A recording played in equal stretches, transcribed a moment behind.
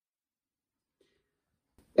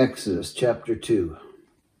Exodus chapter 2.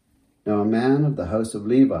 Now a man of the house of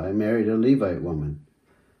Levi married a Levite woman,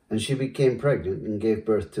 and she became pregnant and gave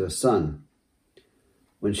birth to a son.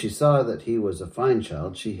 When she saw that he was a fine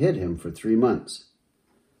child, she hid him for 3 months.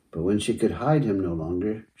 But when she could hide him no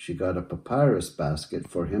longer, she got a papyrus basket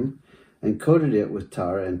for him and coated it with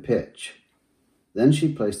tar and pitch. Then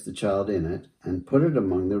she placed the child in it and put it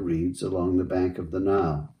among the reeds along the bank of the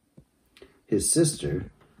Nile. His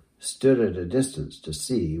sister stood at a distance to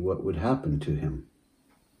see what would happen to him.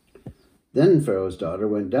 Then Pharaoh's daughter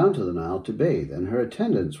went down to the Nile to bathe, and her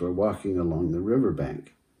attendants were walking along the river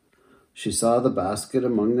bank. She saw the basket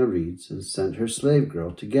among the reeds and sent her slave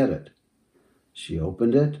girl to get it. She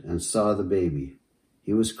opened it and saw the baby.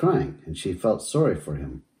 He was crying, and she felt sorry for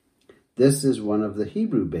him. "This is one of the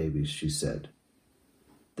Hebrew babies," she said.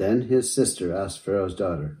 Then his sister asked Pharaoh's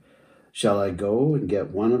daughter, "Shall I go and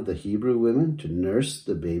get one of the Hebrew women to nurse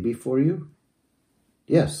the baby for you?"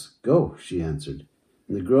 "Yes, go," she answered.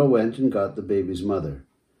 And the girl went and got the baby's mother.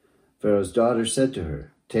 Pharaoh's daughter said to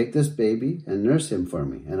her, "Take this baby and nurse him for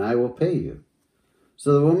me, and I will pay you."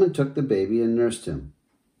 So the woman took the baby and nursed him.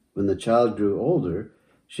 When the child grew older,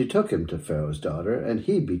 she took him to Pharaoh's daughter, and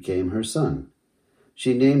he became her son.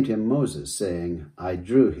 She named him Moses, saying, "I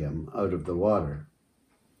drew him out of the water."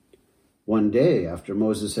 One day, after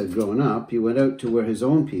Moses had grown up, he went out to where his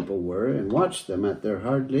own people were and watched them at their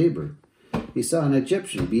hard labor. He saw an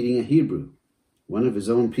Egyptian beating a Hebrew, one of his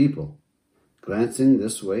own people. Glancing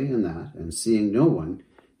this way and that, and seeing no one,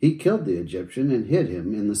 he killed the Egyptian and hid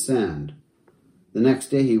him in the sand. The next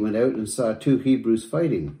day he went out and saw 2 Hebrews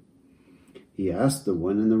fighting. He asked the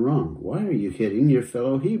one in the wrong, "Why are you hitting your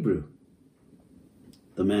fellow Hebrew?"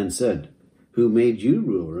 The man said, "Who made you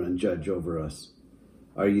ruler and judge over us?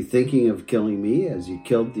 Are you thinking of killing me as you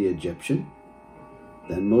killed the Egyptian?"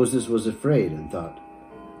 Then Moses was afraid and thought,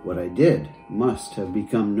 "What I did must have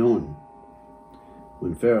become known."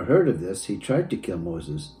 When Pharaoh heard of this, he tried to kill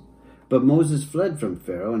Moses. But Moses fled from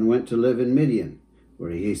Pharaoh and went to live in Midian,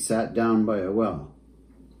 where he sat down by a well.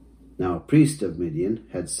 Now a priest of Midian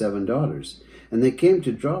had 7 daughters, and they came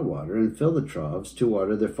to draw water and fill the troughs to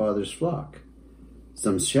water their father's flock.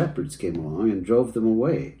 Some shepherds came along and drove them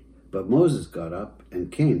away, but Moses got up and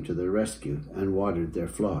came to their rescue and watered their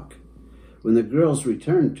flock. When the girls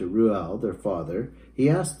returned to Reuel, their father, he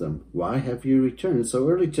asked them, "Why have you returned so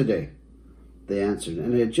early today?" They answered,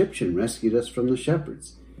 "An Egyptian rescued us from the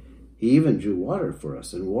shepherds. He even drew water for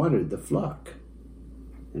us and watered the flock."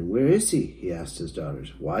 "And where is he?" he asked his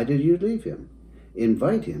daughters. "Why did you leave him?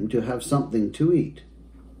 Invite him to have something to eat."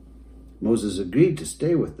 Moses agreed to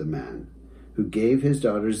stay with the man, who gave his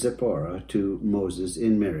daughter Zipporah to Moses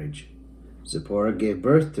in marriage. Zipporah gave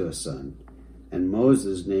birth to a son, and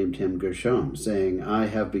Moses named him Gershom, saying, "I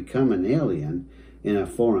have become an alien in a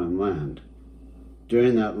foreign land."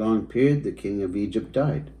 During that long period, the king of Egypt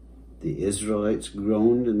died. The Israelites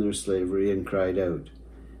groaned in their slavery and cried out,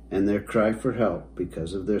 and their cry for help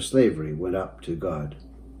because of their slavery went up to God.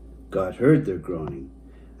 God heard their groaning,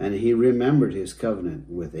 and he remembered his covenant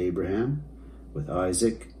with Abraham, with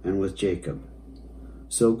Isaac, and with Jacob.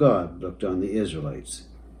 So God looked on the Israelites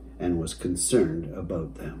and was concerned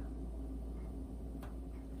about them.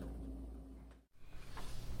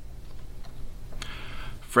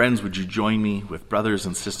 Friends, would you join me with brothers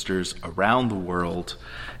and sisters around the world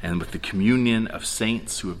and with the communion of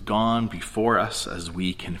saints who have gone before us as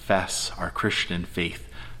we confess our Christian faith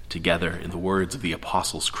together in the words of the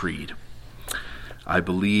Apostles' Creed. I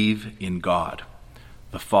believe in God,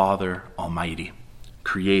 the Father Almighty,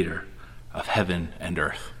 creator of heaven and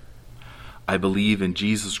earth. I believe in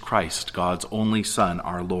Jesus Christ, God's only Son,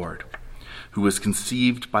 our Lord, who was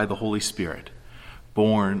conceived by the Holy Spirit,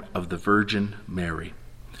 born of the Virgin Mary,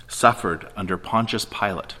 suffered under Pontius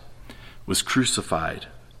Pilate, was crucified,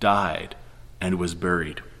 died, and was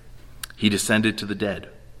buried. He descended to the dead.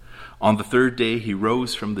 On the 3rd day he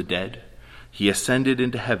rose from the dead. He ascended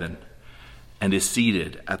into heaven and is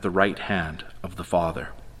seated at the right hand of the Father.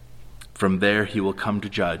 From there he will come to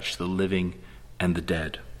judge the living and the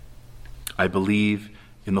dead. I believe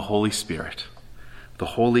in the Holy Spirit,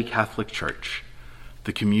 the Holy Catholic Church,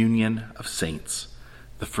 the communion of saints,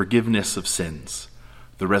 the forgiveness of sins,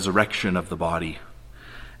 the resurrection of the body,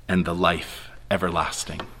 and the life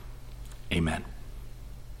everlasting. Amen.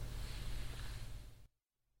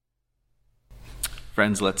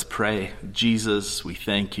 Friends, let's pray. Jesus, we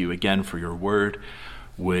thank you again for your word.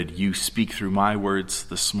 Would you speak through my words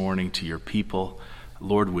this morning to your people?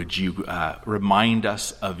 Lord, would you remind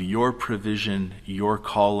us of your provision, your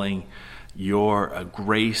calling, your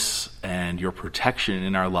grace, and your protection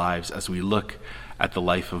in our lives as we look at the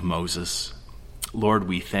life of Moses. Lord,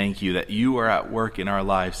 we thank you that you are at work in our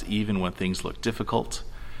lives even when things look difficult.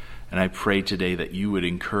 And I pray today that you would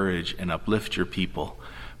encourage and uplift your people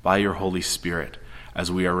by your Holy Spirit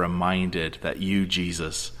as we are reminded that you,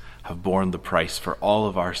 Jesus, have borne the price for all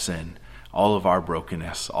of our sin, all of our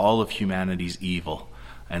brokenness, all of humanity's evil.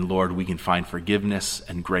 And Lord, we can find forgiveness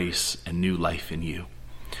and grace and new life in you.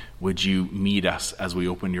 Would you meet us as we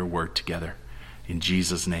open your word together? In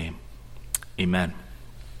Jesus' name, amen.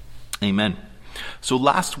 Amen. So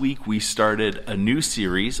last week we started a new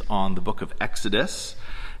series on the book of Exodus.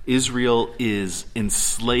 Israel is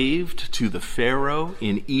enslaved to the Pharaoh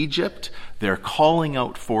in Egypt. They're calling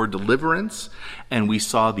out for deliverance, and we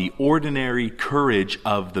saw the ordinary courage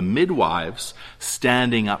of the midwives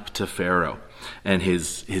standing up to Pharaoh and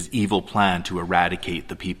his evil plan to eradicate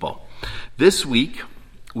the people. This week,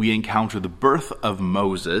 we encounter the birth of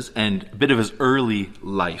Moses and a bit of his early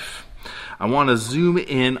life. I want to zoom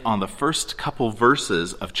in on the first couple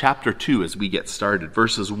verses of chapter 2 as we get started.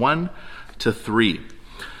 Verses 1 to 3.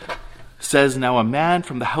 Says, "Now a man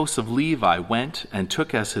from the house of Levi went and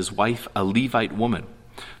took as his wife a Levite woman.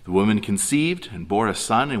 The woman conceived and bore a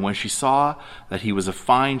son, and when she saw that he was a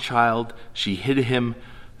fine child, she hid him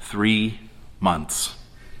 3 months."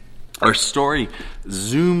 Our story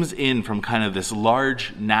zooms in from kind of this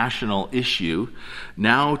large national issue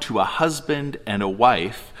now to a husband and a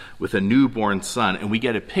wife with a newborn son, and we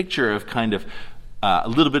get a picture of kind of a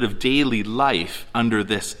little bit of daily life under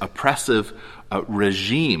this oppressive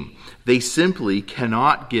regime. They simply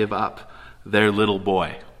cannot give up their little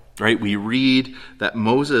boy, right? We read that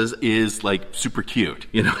Moses is like super cute.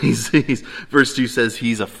 He's verse 2 says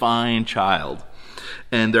he's a fine child.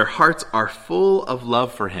 And their hearts are full of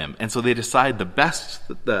love for him. And so they decide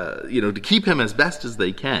to keep him as best as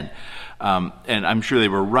they can. And I'm sure they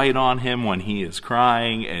were right on him when he is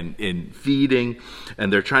crying and feeding.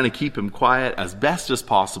 And they're trying to keep him quiet as best as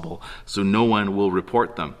possible so no one will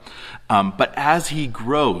report them. But as he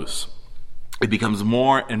grows, it becomes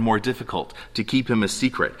more and more difficult to keep him a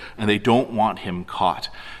secret. And they don't want him caught.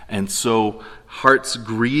 And so, hearts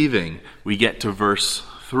grieving, we get to verse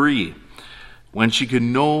 3. When she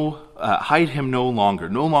could hide him no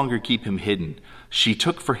longer keep him hidden, she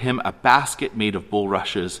took for him a basket made of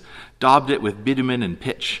bulrushes, daubed it with bitumen and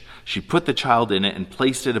pitch. She put the child in it and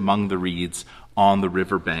placed it among the reeds on the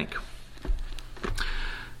river bank.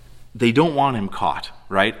 They don't want him caught,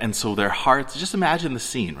 right? And so their hearts, just imagine the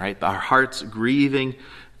scene, right? Our hearts grieving.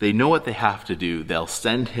 They know what they have to do. They'll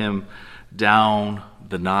send him down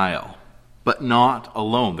the Nile, but not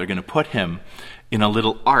alone. They're going to put him in a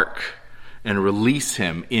little ark and release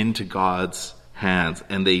him into God's hands.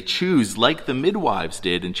 And they choose, like the midwives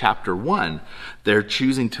did in chapter 1, they're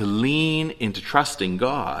choosing to lean into trusting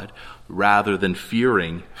God rather than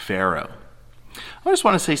fearing Pharaoh. I just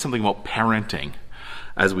want to say something about parenting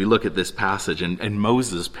as we look at this passage and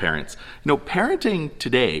Moses' parents. Parenting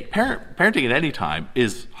today, parenting at any time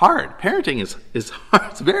is hard. Parenting is hard.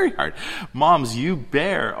 It's very hard. Moms, you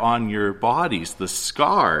bear on your bodies the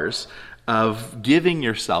scars of giving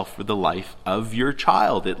yourself for the life of your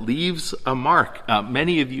child. It leaves a mark.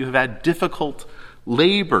 Many of you have had difficult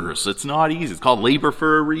labors. It's not easy. It's called labor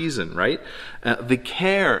for a reason, right? The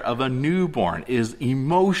care of a newborn is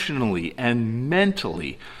emotionally and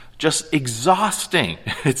mentally just exhausting.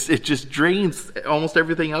 It just drains almost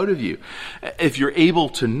everything out of you. If you're able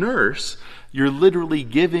to nurse, you're literally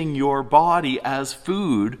giving your body as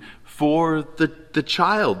food for the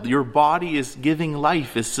child. Your body is giving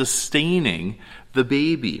life, is sustaining the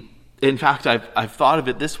baby. In fact, I've thought of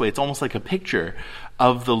it this way. It's almost like a picture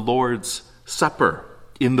of the Lord's Supper.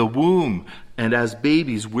 In the womb and as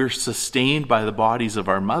babies, we're sustained by the bodies of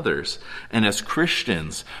our mothers. And as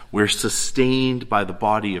Christians, we're sustained by the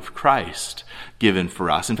body of Christ given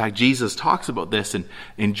for us. In fact, Jesus talks about this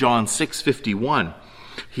in John 6:51.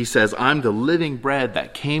 He says, "I'm the living bread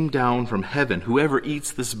that came down from heaven. Whoever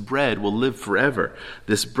eats this bread will live forever.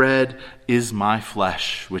 This bread is my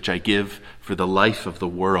flesh, which I give for the life of the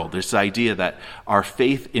world." This idea that our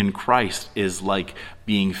faith in Christ is like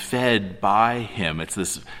being fed by him. It's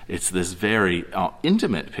this very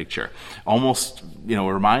intimate picture. Almost,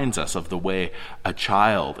 reminds us of the way a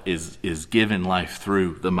child is given life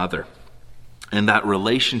through the mother. And that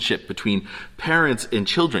relationship between parents and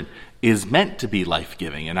children is meant to be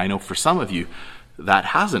life-giving. And I know for some of you, that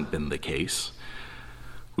hasn't been the case.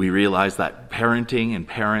 We realize that parenting and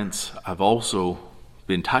parents have also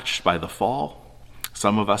been touched by the fall.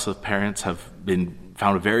 Some of us as parents have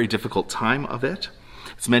found a very difficult time of it.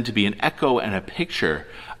 It's meant to be an echo and a picture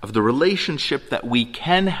of the relationship that we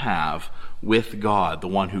can have with God, the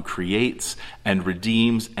one who creates and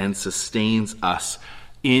redeems and sustains us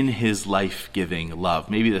in his life-giving love.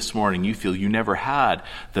 Maybe this morning you feel you never had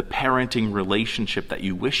the parenting relationship that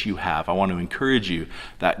you wish you have. I want to encourage you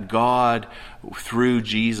that God, through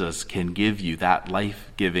Jesus, can give you that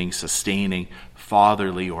life-giving, sustaining,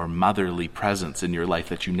 fatherly or motherly presence in your life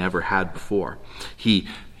that you never had before.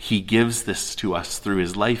 He gives this to us through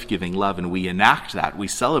his life-giving love, and we enact that. We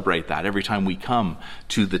celebrate that every time we come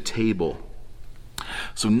to the table.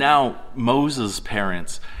 So now Moses'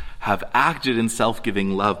 parents have acted in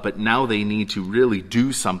self-giving love, but now they need to really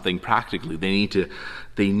do something practically.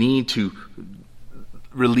 They need to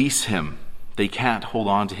release him. They can't hold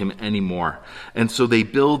on to him anymore. And so they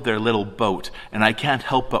build their little boat. And I can't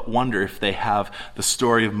help but wonder if they have the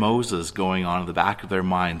story of Moses going on in the back of their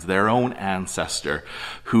minds, their own ancestor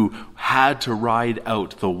who had to ride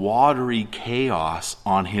out the watery chaos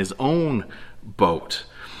on his own boat.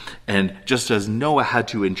 And just as Noah had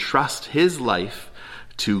to entrust his life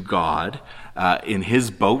to God in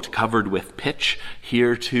his boat covered with pitch,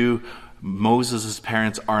 here too Moses'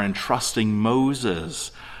 parents are entrusting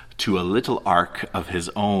Moses to a little ark of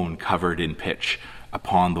his own covered in pitch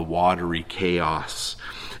upon the watery chaos.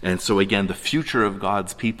 And so again, the future of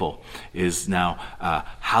God's people is now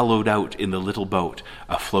hallowed out in the little boat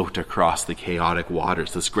afloat across the chaotic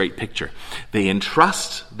waters. This great picture. They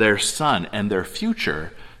entrust their son and their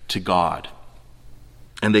future to God.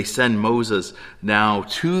 And they send Moses now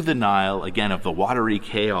to the Nile, again, of the watery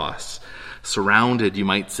chaos, surrounded, you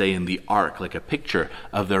might say, in the ark, like a picture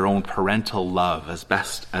of their own parental love as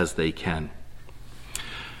best as they can.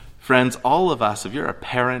 Friends, all of us, if you're a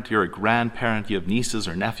parent, you're a grandparent, you have nieces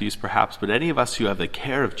or nephews perhaps, but any of us who have the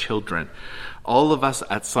care of children, all of us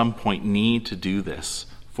at some point need to do this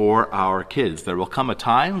for our kids. There will come a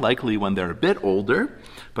time, likely when they're a bit older,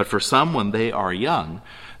 but for some when they are young,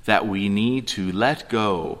 that we need to let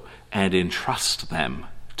go and entrust them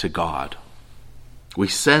to God. We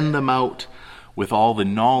send them out with all the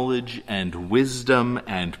knowledge and wisdom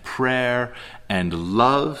and prayer and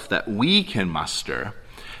love that we can muster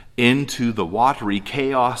into the watery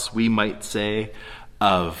chaos, we might say,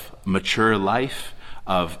 of mature life,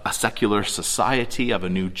 of a secular society, of a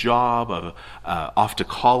new job, of off to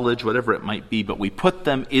college, whatever it might be. But we put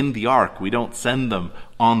them in the ark. We don't send them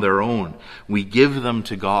on their own. We give them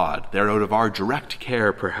to God. They're out of our direct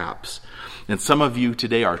care, perhaps. And some of you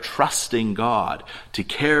today are trusting God to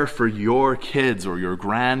care for your kids or your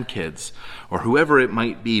grandkids or whoever it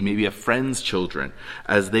might be, maybe a friend's children,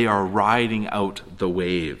 as they are riding out the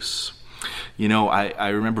waves. You know, I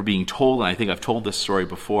remember being told, and I think I've told this story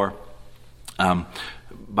before,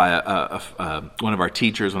 by one of our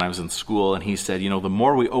teachers when I was in school, and he said, you know, the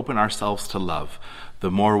more we open ourselves to love,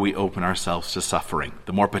 the more we open ourselves to suffering,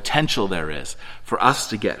 the more potential there is for us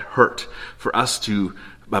to get hurt, for us to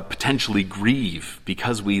potentially grieve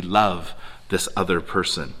because we love this other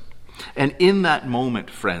person. And in that moment,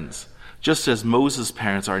 friends, just as Moses'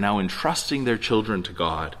 parents are now entrusting their children to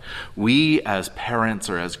God, we as parents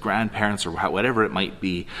or as grandparents or whatever it might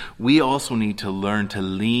be, we also need to learn to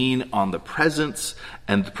lean on the presence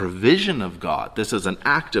and the provision of God. This is an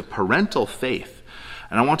act of parental faith.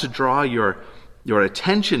 And I want to draw your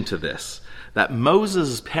attention to this, that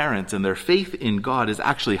Moses' parents and their faith in God is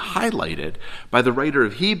actually highlighted by the writer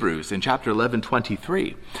of Hebrews in chapter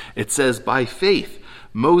 11:23. It says, by faith,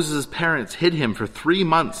 Moses' parents hid him for 3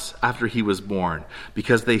 months after he was born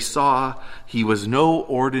because they saw he was no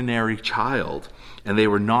ordinary child and they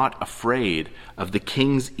were not afraid of the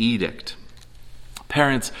king's edict.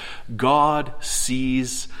 Parents, God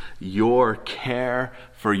sees your care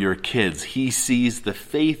for your kids. He sees the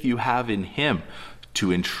faith you have in him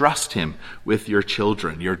to entrust him with your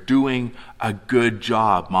children. You're doing a good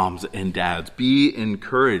job, moms and dads. Be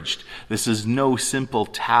encouraged. This is no simple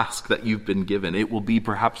task that you've been given. It will be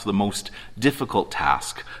perhaps the most difficult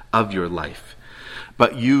task of your life.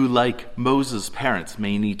 But you, like Moses' parents,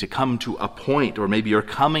 may need to come to a point, or maybe you're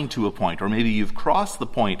coming to a point, or maybe you've crossed the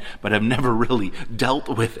point but have never really dealt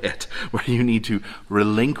with it, where you need to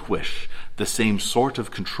relinquish the same sort of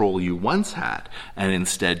control you once had and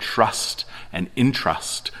instead trust and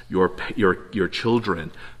entrust your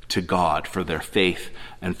children to God for their faith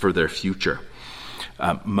and for their future.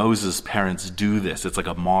 Moses' parents do this. It's like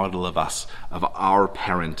a model of us, of our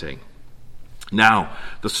parenting. Now,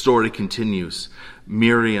 the story continues.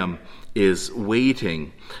 Miriam is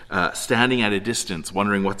waiting, standing at a distance,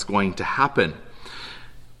 wondering what's going to happen.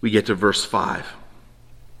 We get to verse 5.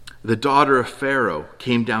 The daughter of Pharaoh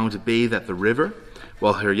came down to bathe at the river,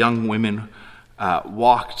 while her young women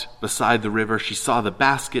walked beside the river, she saw the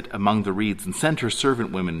basket among the reeds and sent her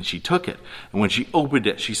servant women, and she took it. And when she opened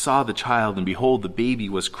it, she saw the child, and behold, the baby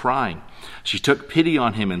was crying. She took pity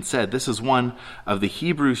on him and said, "This is one of the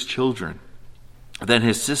Hebrews' children." Then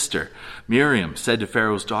his sister, Miriam, said to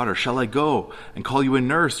Pharaoh's daughter, "Shall I go and call you a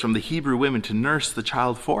nurse from the Hebrew women to nurse the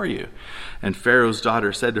child for you?" And Pharaoh's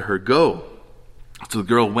daughter said to her, "Go." So the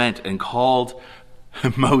girl went and called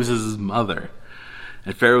Moses' mother.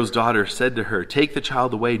 And Pharaoh's daughter said to her, "Take the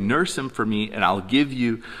child away, nurse him for me, and I'll give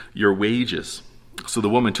you your wages." So the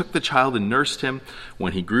woman took the child and nursed him.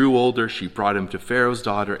 When he grew older, she brought him to Pharaoh's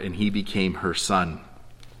daughter, and he became her son.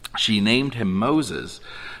 She named him Moses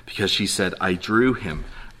because she said, "I drew him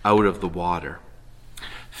out of the water."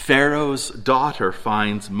 Pharaoh's daughter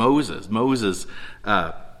finds Moses. Moses,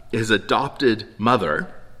 his adopted mother,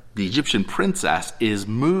 the Egyptian princess, is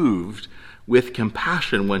moved with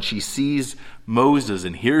compassion when she sees Moses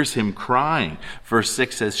and hears him crying. Verse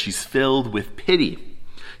 6 says she's filled with pity.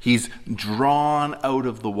 He's drawn out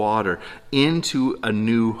of the water into a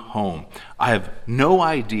new home. I have no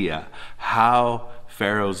idea how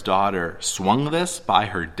Pharaoh's daughter swung this by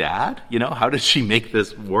her dad. How did she make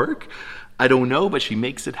this work? I don't know, but she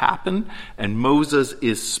makes it happen, and Moses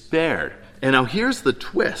is spared. And now here's the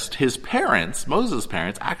twist. His parents, Moses'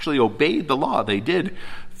 parents, actually obeyed the law. They did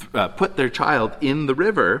put their child in the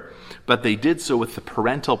river, but they did so with the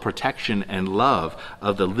parental protection and love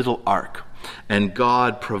of the little ark. And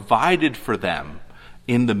God provided for them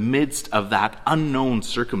in the midst of that unknown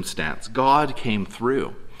circumstance. God came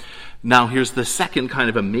through. Now here's the second kind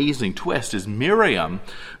of amazing twist, is Miriam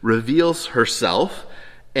reveals herself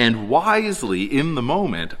and wisely, in the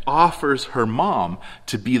moment, offers her mom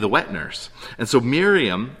to be the wet nurse. And so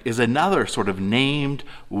Miriam is another sort of named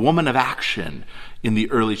woman of action in the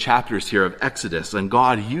early chapters here of Exodus. And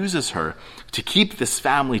God uses her to keep this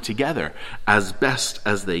family together as best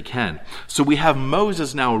as they can. So we have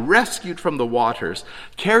Moses now rescued from the waters,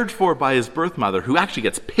 cared for by his birth mother, who actually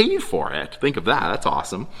gets paid for it. Think of that. That's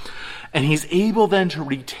awesome. And he's able then to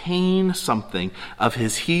retain something of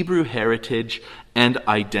his Hebrew heritage and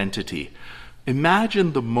identity.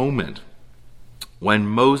 Imagine the moment when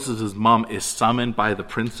Moses' mom is summoned by the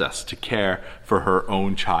princess to care for her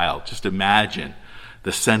own child. Just imagine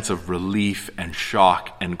the sense of relief and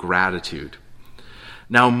shock and gratitude.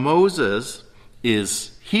 Now Moses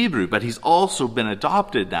is Hebrew, but he's also been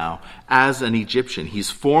adopted now as an Egyptian. He's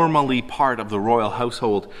formally part of the royal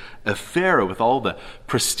household of Pharaoh with all the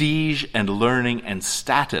prestige and learning and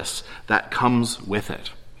status that comes with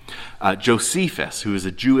it. Josephus, who is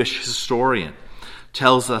a Jewish historian,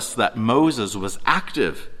 tells us that Moses was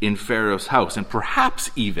active in Pharaoh's house and perhaps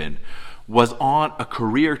even was on a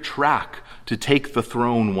career track to take the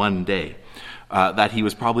throne one day. That he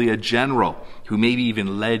was probably a general who maybe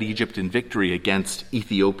even led Egypt in victory against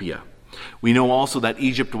Ethiopia. We know also that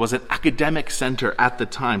Egypt was an academic center at the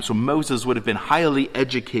time, so Moses would have been highly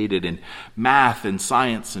educated in math and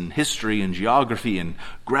science and history and geography and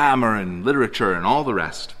grammar and literature and all the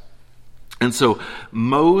rest. And so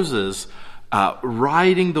Moses,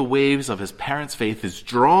 riding the waves of his parents' faith, is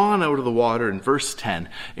drawn out of the water in verse 10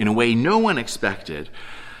 in a way no one expected.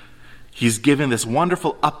 He's given this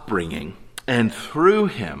wonderful upbringing, and through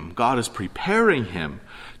him, God is preparing him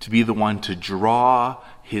to be the one to draw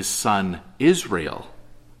his son Israel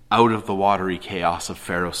out of the watery chaos of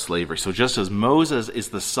Pharaoh's slavery. So just as Moses is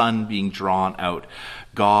the son being drawn out,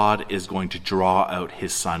 God is going to draw out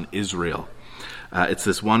his son Israel. It's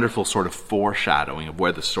this wonderful sort of foreshadowing of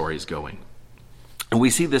where the story is going. And we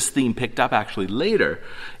see this theme picked up actually later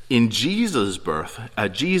in Jesus' birth.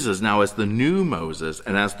 Jesus now as the new Moses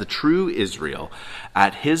and as the true Israel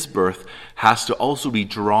at his birth has to also be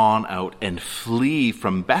drawn out and flee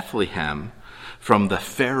from Bethlehem from the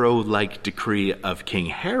Pharaoh-like decree of King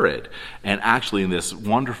Herod. And actually in this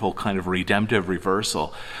wonderful kind of redemptive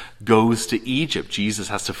reversal goes to Egypt. Jesus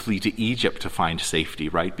has to flee to Egypt to find safety,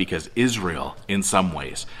 right? Because Israel, in some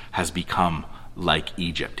ways, has become like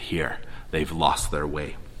Egypt here. They've lost their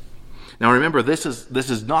way. Now remember, this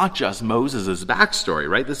is not just Moses' backstory,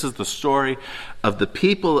 right? This is the story of the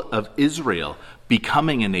people of Israel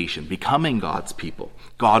becoming a nation, becoming God's people.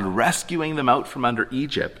 God rescuing them out from under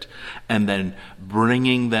Egypt and then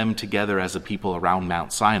bringing them together as a people around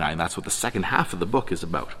Mount Sinai. And that's what the second half of the book is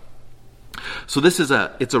about. So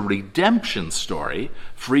it's a redemption story,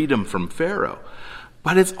 freedom from Pharaoh.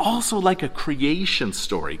 But it's also like a creation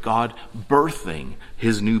story, God birthing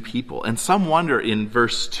his new people. And some wonder in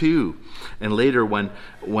verse 2, and later when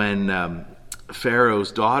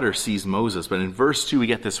Pharaoh's daughter sees Moses, but in verse 2 we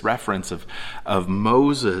get this reference of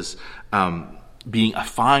Moses being a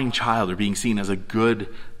fine child or being seen as a good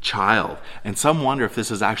child. And some wonder if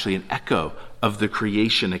this is actually an echo of the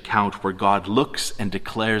creation account where God looks and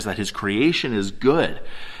declares that his creation is good.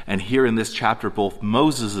 And here in this chapter, both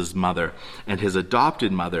Moses' mother and his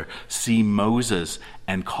adopted mother see Moses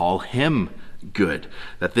and call him good.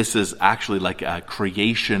 That this is actually like a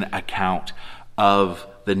creation account of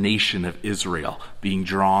the nation of Israel being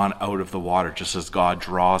drawn out of the water, just as God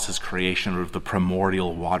draws his creation out of the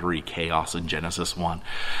primordial watery chaos in Genesis 1.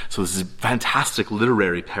 So this is fantastic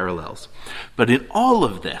literary parallels. But in all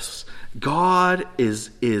of this, God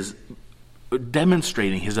is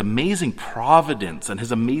demonstrating his amazing providence and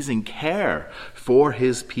his amazing care for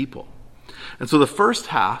his people. And so the first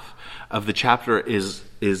half of the chapter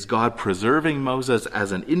is God preserving Moses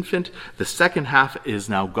as an infant. The second half is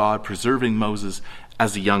now God preserving Moses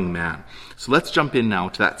as a young man. So let's jump in now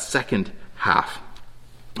to that second half.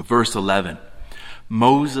 Verse 11.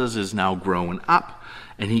 Moses is now grown up,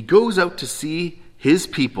 and he goes out to see his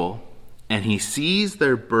people, and he sees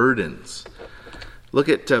their burdens. Look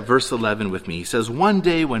at verse 11 with me. He says, one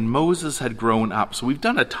day when Moses had grown up, so we've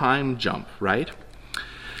done a time jump, right?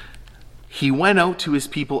 He went out to his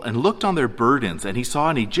people and looked on their burdens, and he saw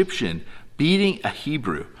an Egyptian beating a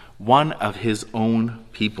Hebrew, one of his own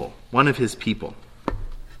people, one of his people.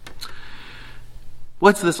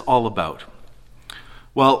 What's this all about?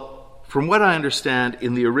 Well, from what I understand,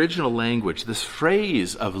 in the original language, this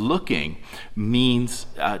phrase of looking means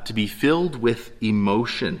to be filled with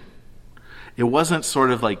emotion. It wasn't sort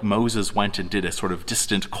of like Moses went and did a sort of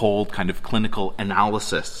distant, cold kind of clinical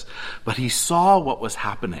analysis, but he saw what was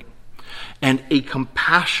happening. And a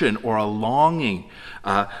compassion or a longing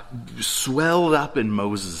swelled up in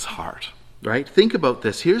Moses' heart. Right? Think about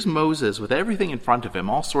this. Here's Moses with everything in front of him,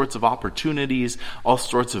 all sorts of opportunities, all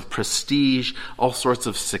sorts of prestige, all sorts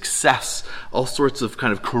of success, all sorts of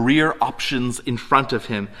kind of career options in front of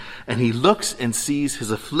him. And he looks and sees his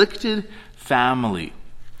afflicted family,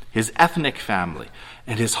 his ethnic family,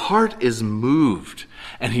 and his heart is moved.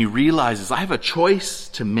 And he realizes, I have a choice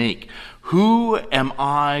to make. Who am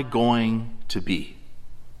I going to be?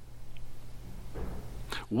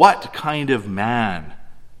 What kind of man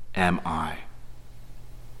am I?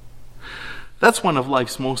 That's one of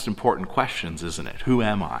life's most important questions, isn't it? Who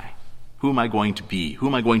am I? Who am I going to be? Who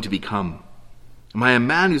am I going to become? Am I a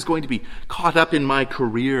man who's going to be caught up in my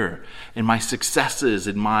career, in my successes,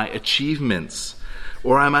 in my achievements?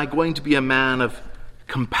 Or am I going to be a man of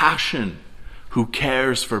compassion who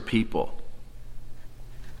cares for people?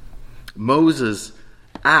 Moses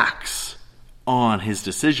acts on his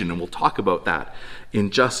decision, and we'll talk about that in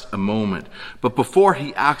just a moment. But before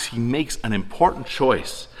he acts, he makes an important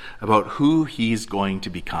choice about who he's going to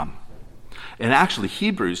become. And actually,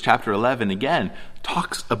 Hebrews chapter 11 again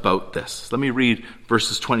talks about this. Let me read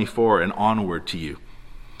verses 24 and onward to you.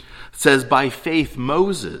 It says, by faith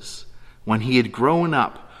Moses, when he had grown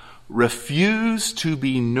up, refused to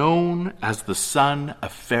be known as the son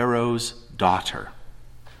of Pharaoh's daughter.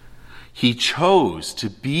 He chose to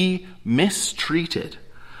be mistreated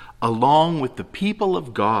along with the people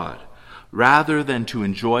of God rather than to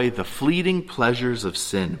enjoy the fleeting pleasures of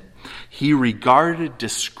sin. He regarded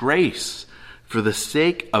disgrace for the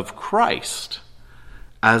sake of Christ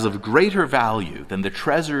as of greater value than the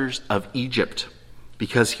treasures of Egypt,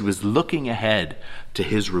 because he was looking ahead to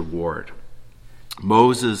his reward.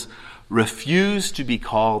 Moses refused to be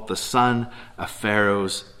called the son of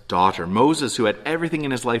Pharaoh's daughter. Moses, who had everything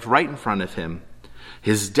in his life right in front of him,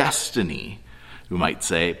 his destiny, we might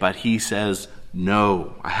say, but he says,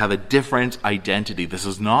 no, I have a different identity. This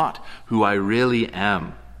is not who I really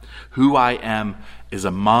am. Who I am is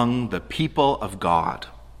among the people of God.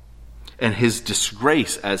 And his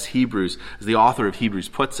disgrace, as the author of Hebrews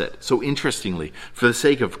puts it, so interestingly, for the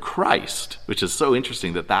sake of Christ, which is so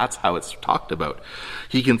interesting that that's how it's talked about,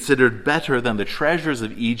 he considered better than the treasures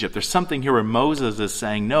of Egypt. There's something here where Moses is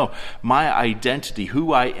saying, no, my identity,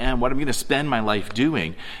 who I am, what I'm going to spend my life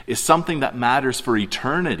doing, is something that matters for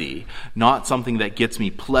eternity, not something that gets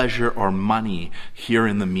me pleasure or money here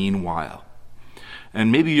in the meanwhile. And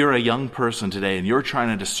maybe you're a young person today and you're trying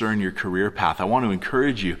to discern your career path. I want to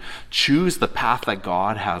encourage you, choose the path that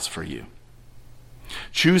God has for you.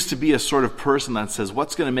 Choose to be a sort of person that says,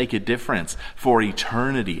 what's going to make a difference for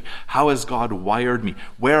eternity? How has God wired me?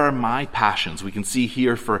 Where are my passions? We can see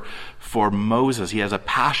here for Moses, he has a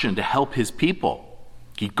passion to help his people.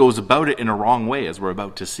 He goes about it in a wrong way, as we're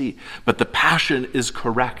about to see. But the passion is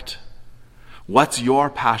correct. What's your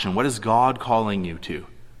passion? What is God calling you to?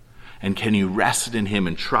 And can you rest in him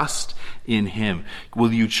and trust in him?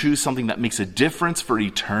 Will you choose something that makes a difference for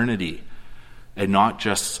eternity and not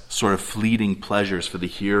just sort of fleeting pleasures for the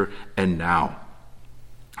here and now?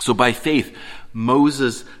 So by faith,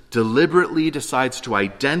 Moses deliberately decides to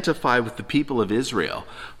identify with the people of Israel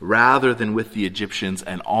rather than with the Egyptians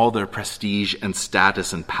and all their prestige and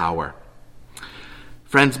status and power.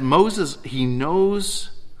 Friends, Moses, he knows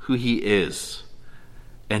who he is,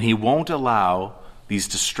 and he won't allow these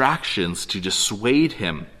distractions to dissuade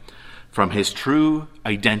him from his true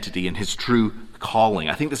identity and his true calling.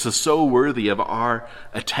 I think this is so worthy of our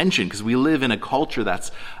attention because we live in a culture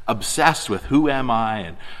that's obsessed with who am I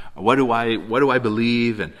and what do I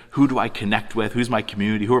believe and who do I connect with, who's my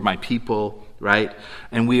community, who are my people, right?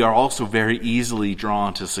 And we are also very easily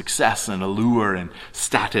drawn to success and allure and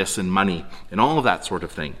status and money and all of that sort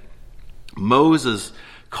of thing. Moses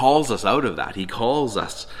calls us out of that. He calls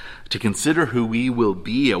us to consider who we will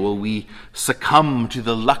be. Will we succumb to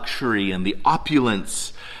the luxury and the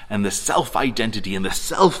opulence and the self-identity and the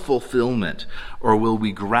self-fulfillment? Or will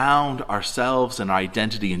we ground ourselves and our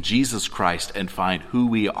identity in Jesus Christ and find who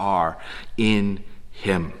we are in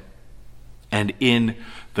Him and in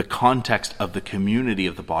the context of the community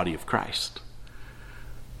of the body of Christ?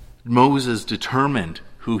 Moses determined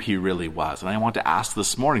who he really was. And I want to ask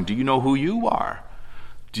this morning, do you know who you are?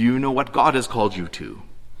 Do you know what God has called you to?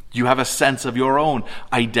 Do you have a sense of your own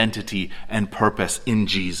identity and purpose in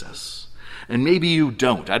Jesus? And maybe you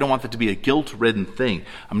don't. I don't want that to be a guilt-ridden thing.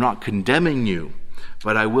 I'm not condemning you,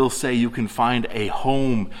 but I will say you can find a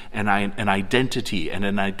home and an identity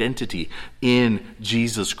in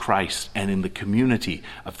Jesus Christ and in the community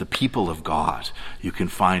of the people of God. You can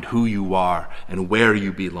find who you are and where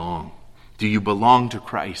you belong. Do you belong to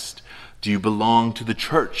Christ? Do you belong to the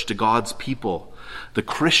church, to God's people? The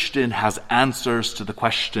Christian has answers to the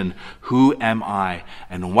question, who am I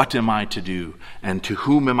and what am I to do and to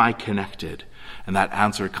whom am I connected? And that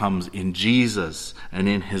answer comes in Jesus and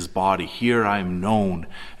in His body. Here I am known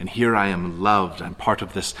and here I am loved. I'm part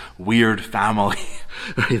of this weird family,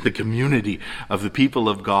 the community of the people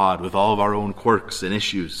of God with all of our own quirks and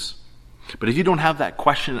issues. But if you don't have that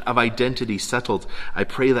question of identity settled, I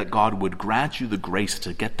pray that God would grant you the grace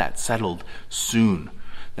to get that settled soon,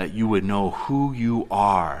 that you would know who you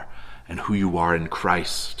are and who you are in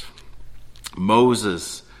Christ.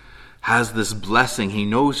 Moses has this blessing. He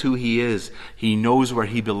knows who he is. He knows where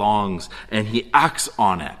he belongs, and he acts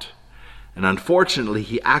on it. And unfortunately,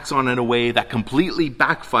 he acts on it in a way that completely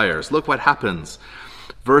backfires. Look what happens.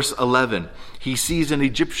 Verse 11, he sees an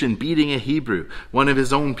Egyptian beating a Hebrew, one of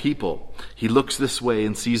his own people. He looks this way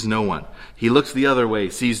and sees no one. He looks the other way,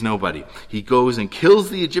 sees nobody. He goes and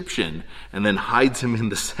kills the Egyptian and then hides him in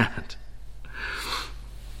the sand.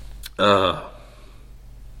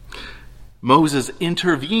 Moses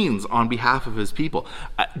intervenes on behalf of his people.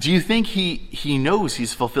 Do you think he knows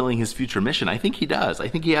he's fulfilling his future mission? I think he does. I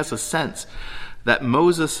think he has a sense that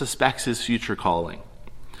Moses suspects his future calling.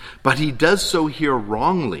 But he does so here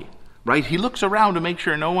wrongly, right? He looks around to make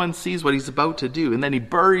sure no one sees what he's about to do, and then he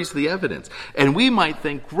buries the evidence. And we might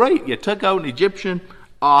think, great, you took out an Egyptian,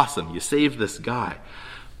 awesome, you saved this guy.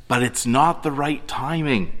 But it's not the right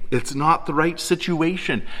timing. It's not the right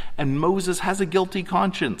situation. And Moses has a guilty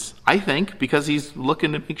conscience, I think, because he's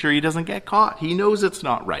looking to make sure he doesn't get caught. He knows it's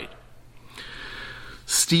not right.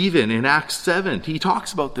 Stephen in Acts 7, he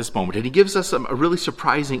talks about this moment, and he gives us a really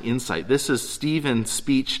surprising insight. This is Stephen's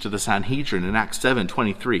speech to the Sanhedrin in Acts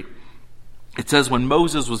 7:23. It says, when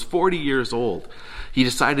Moses was 40 years old, he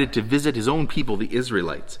decided to visit his own people, the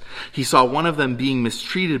Israelites. He saw one of them being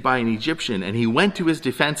mistreated by an Egyptian, and he went to his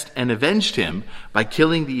defense and avenged him by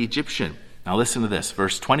killing the Egyptian. Now listen to this,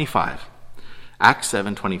 verse 25, Acts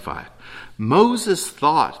 7:25. Moses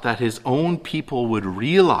thought that his own people would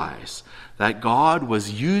realize that God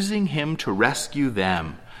was using him to rescue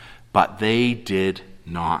them, but they did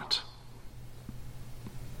not.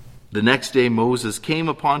 The next day Moses came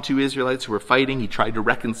upon two Israelites who were fighting. He tried to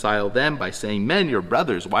reconcile them by saying, men, you're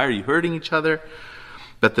brothers, why are you hurting each other?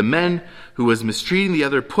 But the men who was mistreating the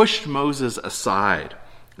other pushed Moses aside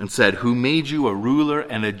and said, who made you a ruler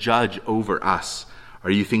and a judge over us? Are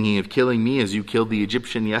you thinking of killing me as you killed the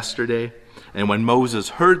Egyptian yesterday? And when Moses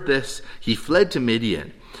heard this, he fled to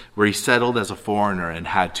Midian, where he settled as a foreigner and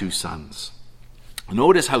had 2 sons.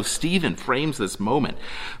 Notice how Stephen frames this moment.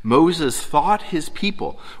 Moses thought his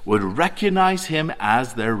people would recognize him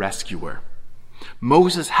as their rescuer.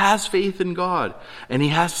 Moses has faith in God, and he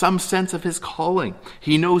has some sense of his calling.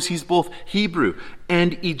 He knows he's both Hebrew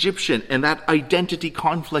and Egyptian, and that identity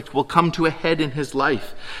conflict will come to a head in his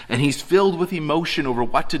life. And he's filled with emotion over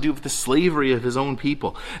what to do with the slavery of his own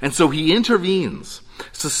people. And so he intervenes,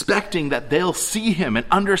 suspecting that they'll see him and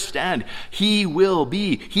understand he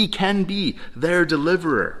can be their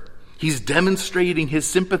deliverer. He's demonstrating his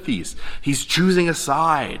sympathies. He's choosing a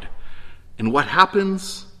side. And what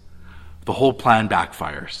happens? the whole plan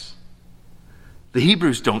backfires. The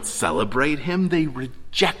Hebrews don't celebrate him, they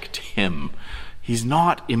reject him. He's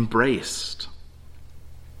not embraced.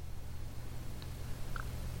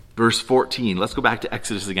 Verse 14, let's go back to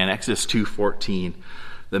Exodus again, Exodus 2:14.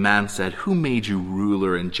 The man said, "Who made you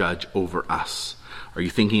ruler and judge over us? Are you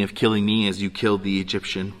thinking of killing me as you killed the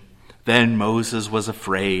Egyptian?" Then Moses was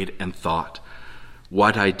afraid and thought,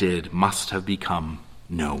 "What I did must have become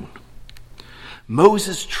known."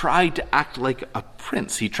 Moses tried to act like a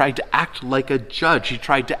prince. He tried to act like a judge. He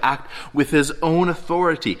tried to act with his own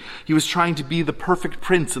authority. He was trying to be the perfect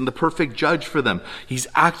prince and the perfect judge for them. He's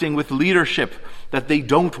acting with leadership that they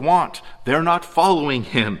don't want. They're not following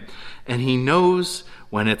him. And he knows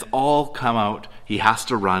when it's all come out, he has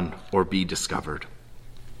to run or be discovered.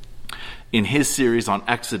 In his series on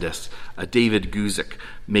Exodus, David Guzik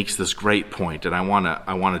makes this great point, and I want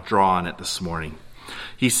to draw on it this morning.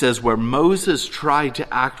 He says, where Moses tried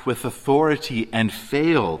to act with authority and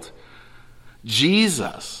failed,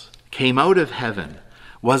 Jesus came out of heaven,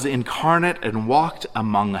 was incarnate and walked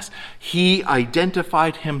among us. He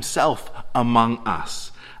identified himself among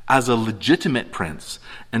us as a legitimate prince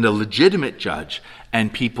and a legitimate judge,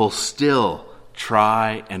 and people still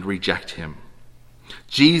try and reject him.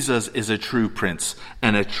 Jesus is a true prince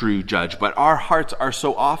and a true judge, but our hearts are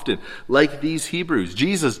so often like these Hebrews.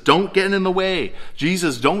 Jesus, don't get in the way.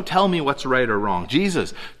 Jesus, don't tell me what's right or wrong.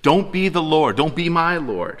 Jesus, don't be the Lord. Don't be my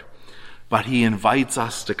Lord. But he invites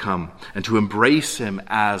us to come and to embrace him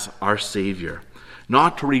as our Savior,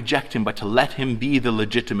 not to reject him, but to let him be the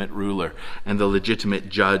legitimate ruler and the legitimate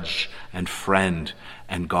judge and friend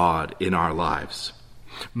and God in our lives.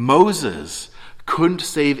 Moses couldn't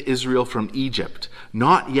save Israel from Egypt.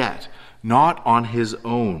 Not yet. Not on his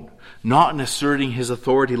own. Not in asserting his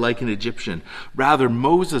authority like an Egyptian. Rather,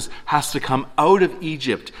 Moses has to come out of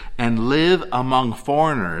Egypt and live among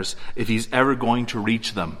foreigners if he's ever going to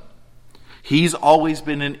reach them. He's always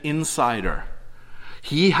been an insider.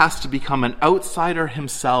 He has to become an outsider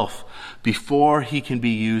himself before he can be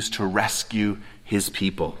used to rescue his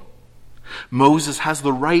people. Moses has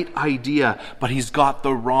the right idea, but he's got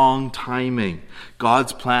the wrong timing.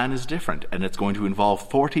 God's plan is different, and it's going to involve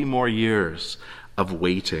 40 more years of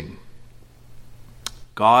waiting.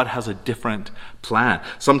 God has a different plan.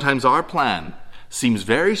 Sometimes our plan seems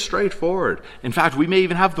very straightforward. In fact, we may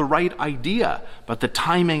even have the right idea, but the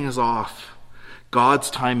timing is off. God's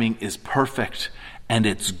timing is perfect, and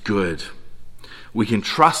it's good. We can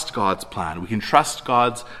trust God's plan. We can trust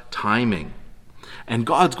God's timing. And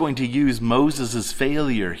God's going to use Moses'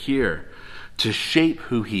 failure here to shape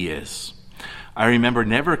who he is. I remember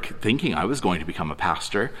never thinking I was going to become a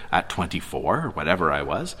pastor at 24 or whatever I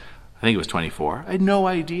was. I think it was 24. I had no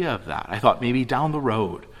idea of that. I thought maybe down the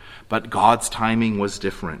road. But God's timing was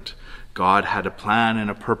different. God had a plan and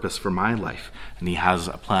a purpose for my life. And he has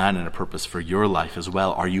a plan and a purpose for your life as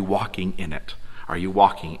well. Are you walking in it? Are you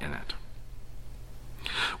walking in it?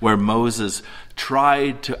 Where Moses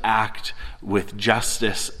tried to act with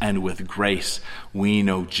justice and with grace, we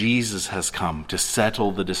know Jesus has come to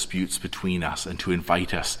settle the disputes between us and to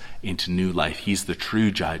invite us into new life. He's the true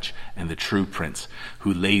judge and the true prince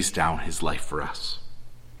who lays down his life for us.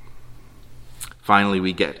 Finally,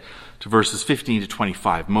 we get to verses 15 to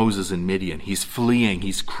 25. Moses in Midian. He's fleeing.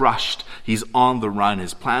 He's crushed. He's on the run.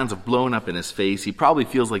 His plans have blown up in his face. He probably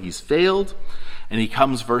feels like he's failed. And he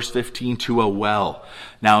comes, verse 15, to a well.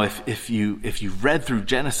 Now, if you've read through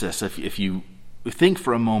Genesis, if you think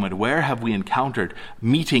for a moment, where have we encountered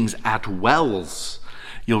meetings at wells?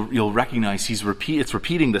 You'll recognize it's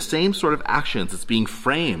repeating the same sort of actions. It's being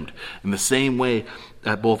framed in the same way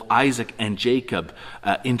that both Isaac and Jacob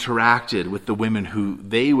interacted with the women who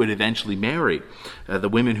they would eventually marry, the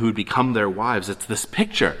women who would become their wives. It's this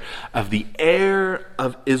picture of the heir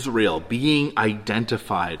of Israel being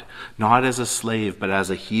identified, not as a slave, but as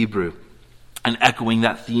a Hebrew. And echoing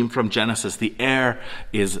that theme from Genesis, the heir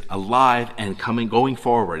is alive and going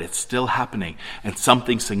forward. It's still happening, and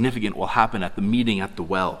something significant will happen at the meeting at the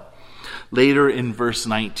well. Later in verse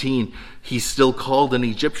 19, he's still called an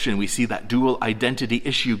Egyptian. We see that dual identity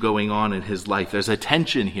issue going on in his life. There's a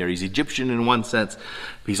tension here. He's Egyptian in one sense,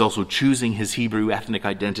 but he's also choosing his Hebrew ethnic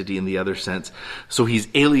identity in the other sense. So he's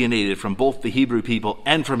alienated from both the Hebrew people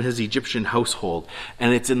and from his Egyptian household.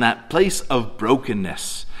 And it's in that place of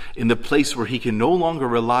brokenness, in the place where he can no longer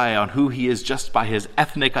rely on who he is just by his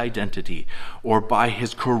ethnic identity or by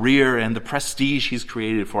his career and the prestige he's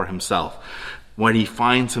created for himself, when he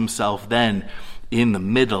finds himself then in the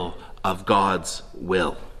middle of God's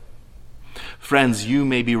will. Friends, you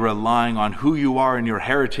may be relying on who you are and your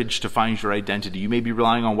heritage to find your identity. You may be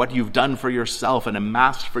relying on what you've done for yourself and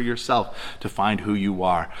amassed for yourself to find who you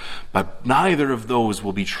are. But neither of those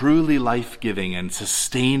will be truly life-giving and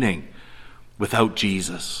sustaining without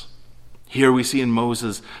Jesus. Here we see in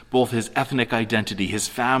Moses both his ethnic identity, his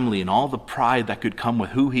family, and all the pride that could come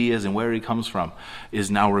with who he is and where he comes from is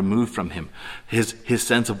now removed from him. His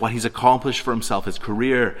sense of what he's accomplished for himself, his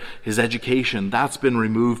career, his education, that's been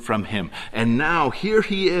removed from him. And now here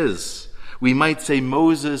he is. We might say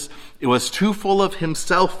Moses, it was too full of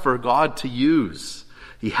himself for God to use.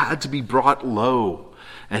 He had to be brought low.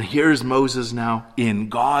 And here's Moses now in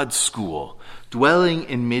God's school, dwelling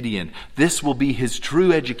in Midian. This will be his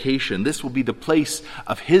true education. This will be the place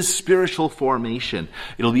of his spiritual formation.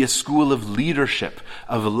 It'll be a school of leadership,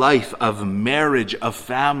 of life, of marriage, of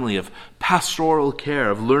family, of pastoral care,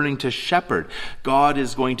 of learning to shepherd. God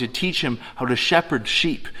is going to teach him how to shepherd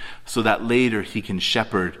sheep so that later he can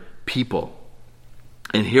shepherd people.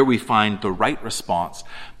 And here we find the right response.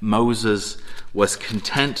 Moses was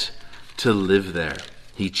content to live there.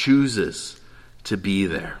 He chooses to be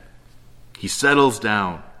there. He settles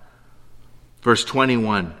down. Verse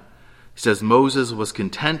 21, he says, Moses was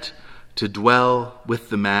content to dwell with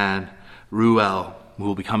the man, Reuel, who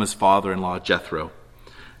will become his father-in-law, Jethro.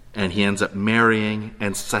 And he ends up marrying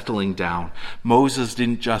and settling down. Moses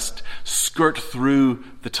didn't just skirt through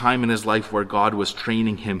the time in his life where God was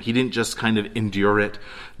training him. He didn't just kind of endure it.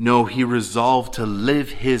 No, he resolved to live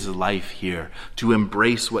his life here, to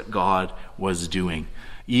embrace what God was doing.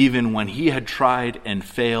 Even when he had tried and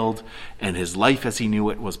failed, and his life as he knew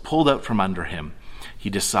it was pulled out from under him, he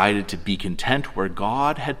decided to be content where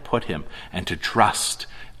God had put him and to trust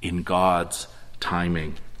in God's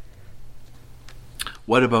timing.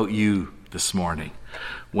 What about you this morning?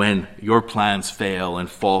 When your plans fail and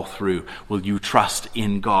fall through, will you trust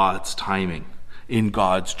in God's timing, in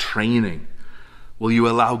God's training? Will you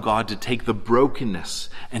allow God to take the brokenness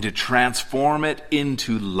and to transform it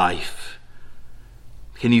into life?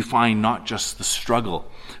 Can you find not just the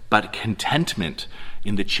struggle, but contentment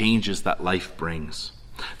in the changes that life brings?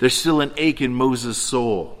 There's still an ache in Moses'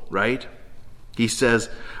 soul, right? He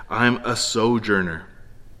says, I'm a sojourner.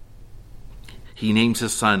 He names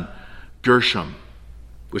his son Gershom,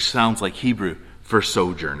 which sounds like Hebrew for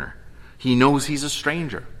sojourner. He knows he's a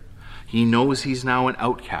stranger. He knows he's now an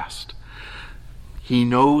outcast. He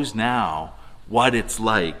knows now what it's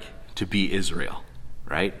like to be Israel,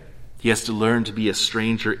 right? He has to learn to be a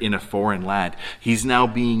stranger in a foreign land. He's now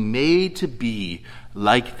being made to be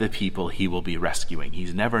like the people he will be rescuing.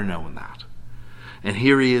 He's never known that. And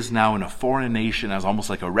here he is now in a foreign nation as almost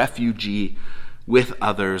like a refugee with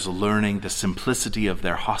others, learning the simplicity of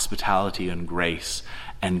their hospitality and grace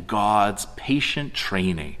and God's patient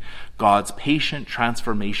training, God's patient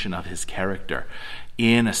transformation of his character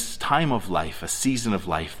in a time of life, a season of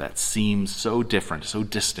life that seems so different, so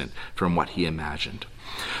distant from what he imagined.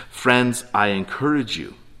 Friends, I encourage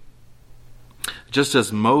you, just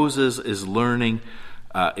as Moses is learning,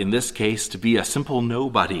 in this case, to be a simple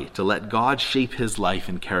nobody, to let God shape his life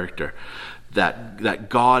and character, that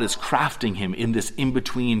God is crafting him in this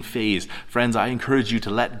in-between phase. Friends, I encourage you to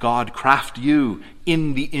let God craft you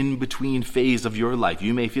in the in-between phase of your life.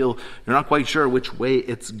 You may feel you're not quite sure which way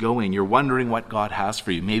it's going. You're wondering what God has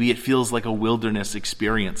for you. Maybe it feels like a wilderness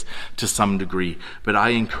experience to some degree. But I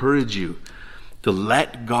encourage you to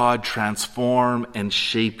let God transform and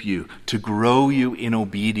shape you, to grow you in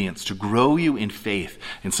obedience, to grow you in faith.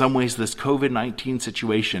 In some ways, this COVID-19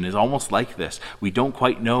 situation is almost like this. We don't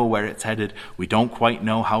quite know where it's headed. We don't quite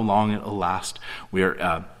know how long it will last.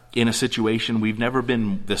 We're in a situation we've never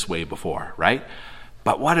been this way before, right?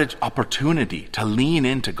 But what an opportunity to lean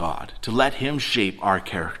into God, to let him shape our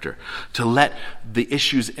character, to let the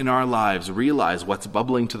issues in our lives realize what's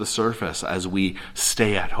bubbling to the surface as we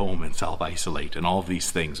stay at home and self-isolate and all of these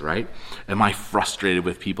things, right? Am I frustrated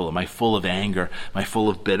with people? Am I full of anger? Am I full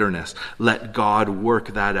of bitterness? Let God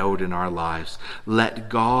work that out in our lives. Let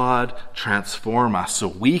God transform us so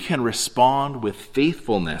we can respond with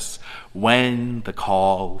faithfulness when the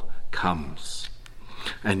call comes.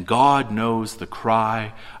 And God knows the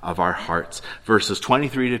cry of our hearts. Verses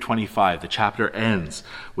 23 to 25, the chapter ends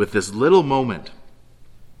with this little moment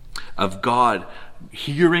of God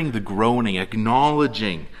hearing the groaning,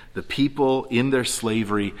 acknowledging the people in their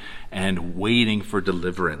slavery and waiting for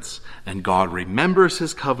deliverance. And God remembers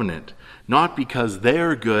his covenant, not because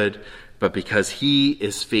they're good, but because he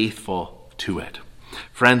is faithful to it.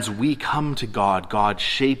 Friends, we come to God. God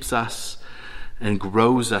shapes us and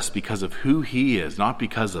grows us because of who he is, not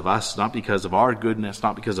because of us, not because of our goodness,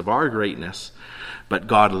 not because of our greatness, but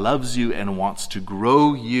God loves you and wants to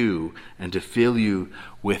grow you and to fill you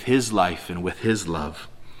with his life and with his love.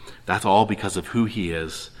 That's all because of who he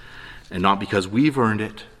is, and not because we've earned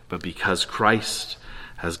it, but because Christ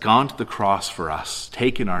has gone to the cross for us,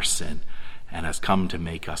 taken our sin, and has come to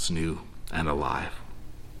make us new and alive.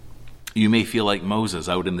 You may feel like Moses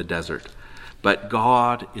out in the desert, but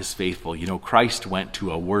God is faithful. You know, Christ went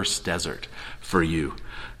to a worse desert for you.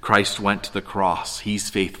 Christ went to the cross.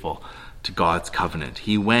 He's faithful to God's covenant.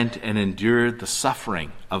 He went and endured the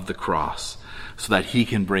suffering of the cross so that he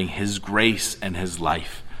can bring his grace and his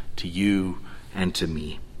life to you and to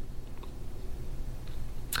me.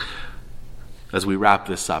 As we wrap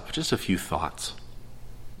this up, just a few thoughts.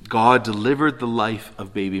 God delivered the life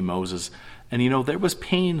of baby Moses, and you know, there was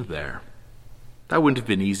pain there. That wouldn't have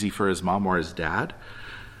been easy for his mom or his dad.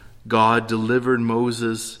 God delivered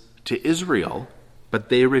Moses to Israel, but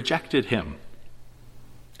they rejected him.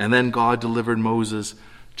 And then God delivered Moses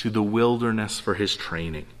to the wilderness for his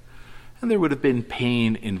training. And there would have been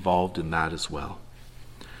pain involved in that as well.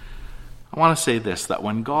 I want to say this, that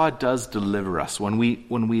when God does deliver us, when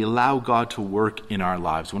we allow God to work in our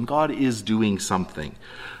lives, when God is doing something,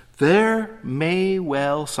 there may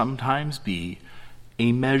well sometimes be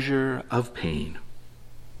a measure of pain.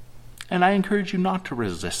 And I encourage you not to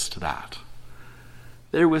resist that.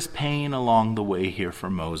 There was pain along the way here for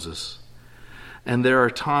Moses. And there are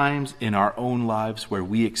times in our own lives where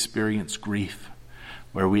we experience grief,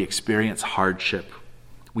 where we experience hardship.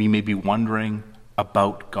 We may be wondering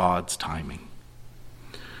about God's timing.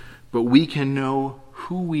 But we can know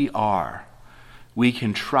who we are. We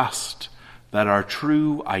can trust that our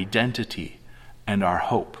true identity and our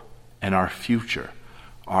hope and our future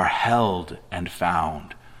are held and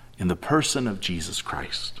found in the person of Jesus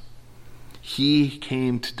Christ. He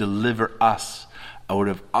came to deliver us out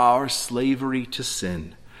of our slavery to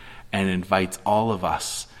sin and invites all of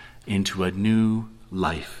us into a new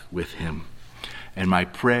life with him. And my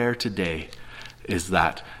prayer today is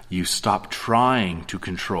that you stop trying to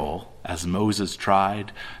control, as Moses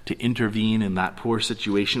tried to intervene in that poor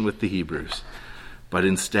situation with the Hebrews, but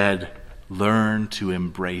instead learn to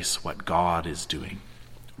embrace what God is doing.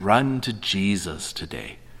 Run to Jesus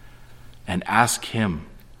today and ask him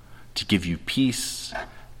to give you peace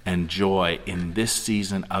and joy in this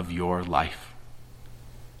season of your life.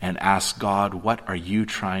 And ask God, what are you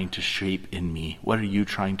trying to shape in me? What are you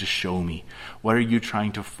trying to show me? What are you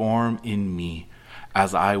trying to form in me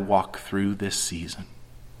as I walk through this season?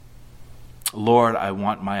 Lord, I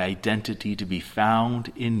want my identity to be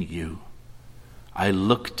found in you. I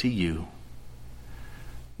look to you,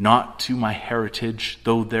 not to my heritage,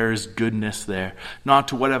 though there is goodness there, not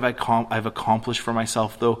to what I've accomplished for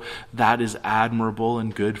myself, though that is admirable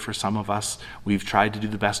and good for some of us. We've tried to do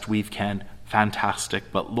the best we can.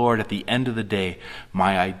 Fantastic. But Lord, at the end of the day,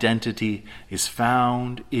 my identity is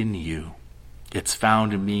found in you. It's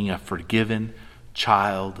found in being a forgiven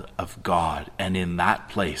child of God. And in that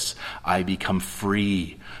place, I become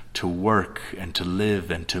free to work and to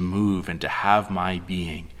live and to move and to have my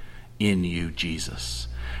being in you, Jesus.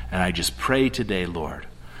 And I just pray today, Lord,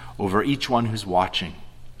 over each one who's watching,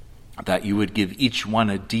 that you would give each one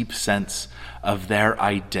a deep sense of their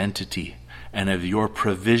identity and of your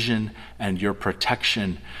provision and your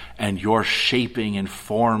protection and your shaping and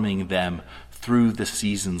forming them through the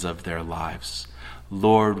seasons of their lives.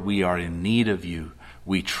 Lord, we are in need of you.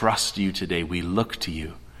 We trust you today. We look to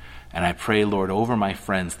you. And I pray, Lord, over my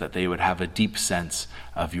friends that they would have a deep sense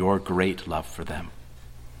of your great love for them.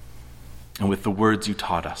 And with the words you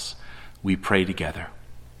taught us, we pray together.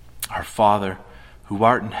 Our Father, who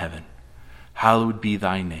art in heaven, hallowed be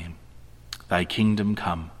thy name. Thy kingdom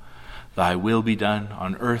come. Thy will be done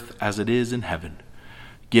on earth as it is in heaven.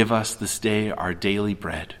 Give us this day our daily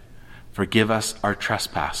bread. Forgive us our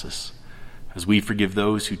trespasses, as we forgive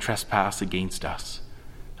those who trespass against us.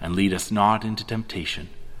 And lead us not into temptation,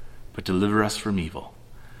 but deliver us from evil.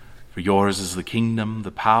 For yours is the kingdom,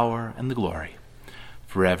 the power, and the glory,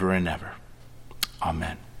 forever and ever.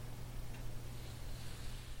 Amen.